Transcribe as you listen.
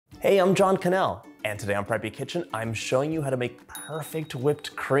Hey, I'm John Cannell, and today on Preppy Kitchen, I'm showing you how to make perfect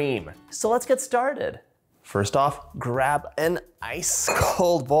whipped cream. So let's get started. First off, grab an ice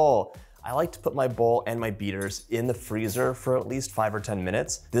cold bowl. I like to put my bowl and my beaters in the freezer for at least 5 or 10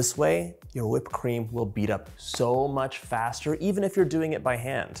 minutes. This way, your whipped cream will beat up so much faster, even if you're doing it by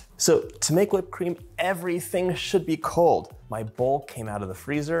hand. So to make whipped cream, everything should be cold. My bowl came out of the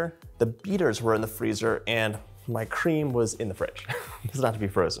freezer, the beaters were in the freezer, and my cream was in the fridge. It's not to be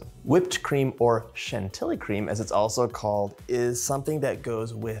frozen. Whipped cream, or chantilly cream as it's also called, is something that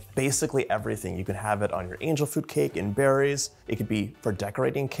goes with basically everything. You can have it on your angel food cake and berries. It could be for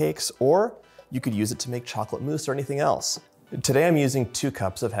decorating cakes, or you could use it to make chocolate mousse or anything else. Today I'm using 2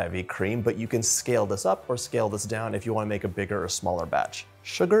 cups of heavy cream, but you can scale this up or scale this down if you want to make a bigger or smaller batch.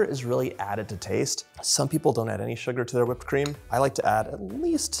 Sugar is really added to taste. Some people don't add any sugar to their whipped cream. I like to add at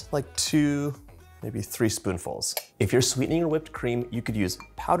least like 2, maybe 3 spoonfuls. If you're sweetening your whipped cream, you could use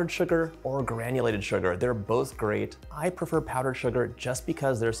powdered sugar or granulated sugar. They're both great. I prefer powdered sugar just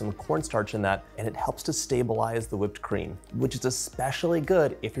because there's some cornstarch in that and it helps to stabilize the whipped cream, which is especially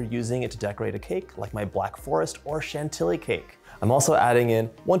good if you're using it to decorate a cake like my Black Forest or Chantilly cake. I'm also adding in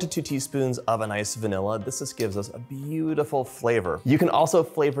 1 to 2 teaspoons of a nice vanilla. This just gives us a beautiful flavor. You can also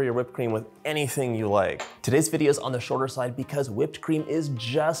flavor your whipped cream with anything you like. Today's video is on the shorter side because whipped cream is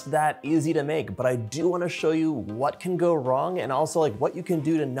just that easy to make, but I do want to show you what can go wrong and also like what you can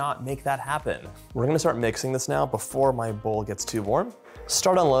do to not make that happen. We're gonna start mixing this now before my bowl gets too warm.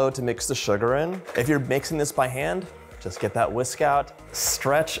 Start on low to mix the sugar in. If you're mixing this by hand, just get that whisk out,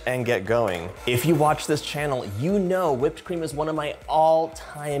 stretch, and get going. If you watch this channel, you know whipped cream is one of my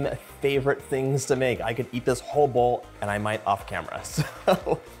all-time favorite things to make. I could eat this whole bowl and I might off camera.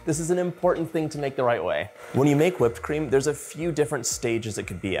 So this is an important thing to make the right way. When you make whipped cream, there's a few different stages it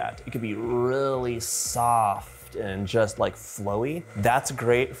could be at. It could be really soft and just like flowy. That's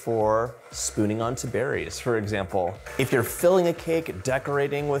great for spooning onto berries, for example. If you're filling a cake,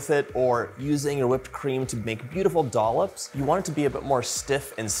 decorating with it, or using your whipped cream to make beautiful dollops, you want it to be a bit more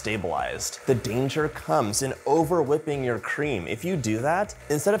stiff and stabilized. The danger comes in over whipping your cream. If you do that,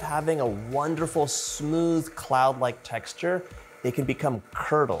 instead of having a wonderful, smooth, cloud-like texture, it can become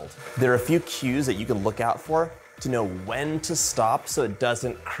curdled. There are a few cues that you can look out for to know when to stop so it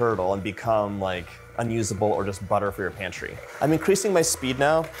doesn't curdle and become like unusable or just butter for your pantry. I'm increasing my speed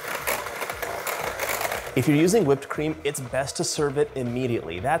now. If you're using whipped cream, it's best to serve it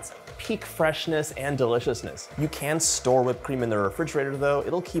immediately. That's peak freshness and deliciousness. You can store whipped cream in the refrigerator though.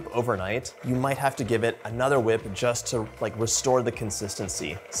 It'll keep overnight. You might have to give it another whip just to like restore the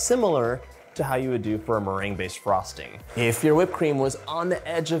consistency. Similar to how you would do for a meringue-based frosting. If your whipped cream was on the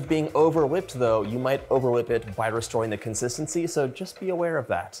edge of being over-whipped though, you might over-whip it by restoring the consistency, so just be aware of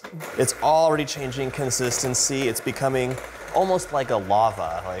that. It's already changing consistency. It's becoming almost like a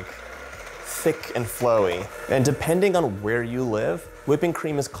lava, like thick and flowy. And depending on where you live, whipping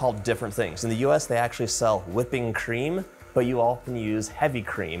cream is called different things. In the US, they actually sell whipping cream, but you often use heavy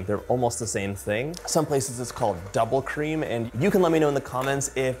cream. They're almost the same thing. Some places it's called double cream, and you can let me know in the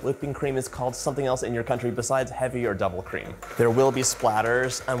comments if whipping cream is called something else in your country besides heavy or double cream. There will be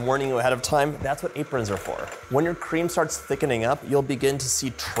splatters. I'm warning you ahead of time. That's what aprons are for. When your cream starts thickening up, you'll begin to see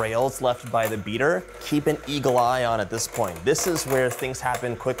trails left by the beater. Keep an eagle eye on at this point. This is where things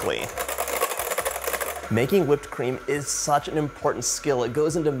happen quickly. Making whipped cream is such an important skill. It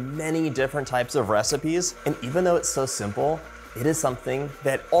goes into many different types of recipes, and even though it's so simple, it is something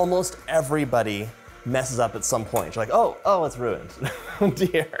that almost everybody messes up at some point. You're like, oh, it's ruined. Oh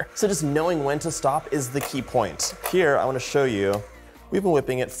dear. So just knowing when to stop is the key point. Here, I want to show you, we've been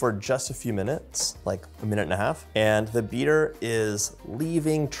whipping it for just a few minutes, like a minute and a half, and the beater is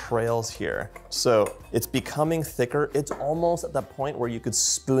leaving trails here. So it's becoming thicker. It's almost at that point where you could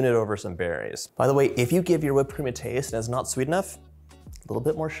spoon it over some berries. By the way, if you give your whipped cream a taste and it's not sweet enough, a little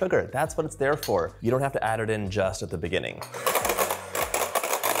bit more sugar. That's what it's there for. You don't have to add it in just at the beginning.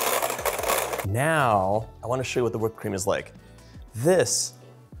 Now, I want to show you what the whipped cream is like. This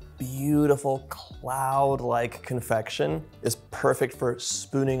beautiful cloud-like confection is perfect for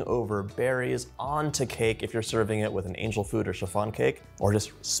spooning over berries onto cake if you're serving it with an angel food or chiffon cake, or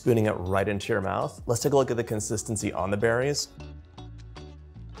just spooning it right into your mouth. Let's take a look at the consistency on the berries.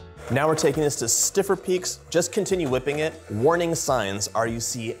 Now we're taking this to stiffer peaks. Just continue whipping it. Warning signs are you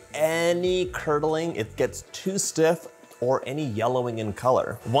see any curdling, it gets too stiff, or any yellowing in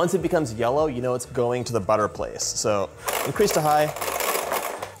color. Once it becomes yellow, you know it's going to the butter place. So increase to high.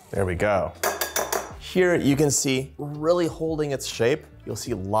 There we go. Here you can see really holding its shape. You'll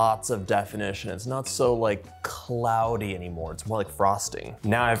see lots of definition. It's not so like cloudy anymore. It's more like frosting.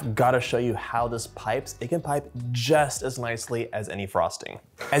 Now I've got to show you how this pipes. It can pipe just as nicely as any frosting.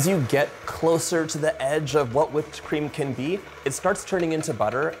 As you get closer to the edge of what whipped cream can be, it starts turning into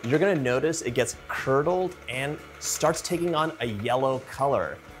butter. You're gonna notice it gets curdled and starts taking on a yellow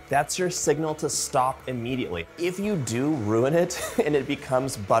color. That's your signal to stop immediately. If you do ruin it and it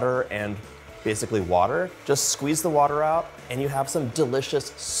becomes butter and basically water, just squeeze the water out and you have some delicious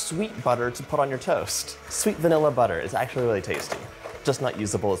sweet butter to put on your toast. Sweet vanilla butter is actually really tasty, just not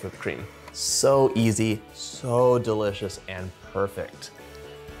usable as whipped cream. So easy, so delicious, and perfect.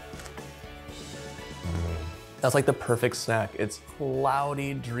 That's like the perfect snack. It's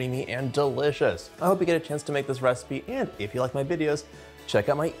cloudy, dreamy, and delicious. I hope you get a chance to make this recipe, and if you like my videos, check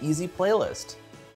out my easy playlist.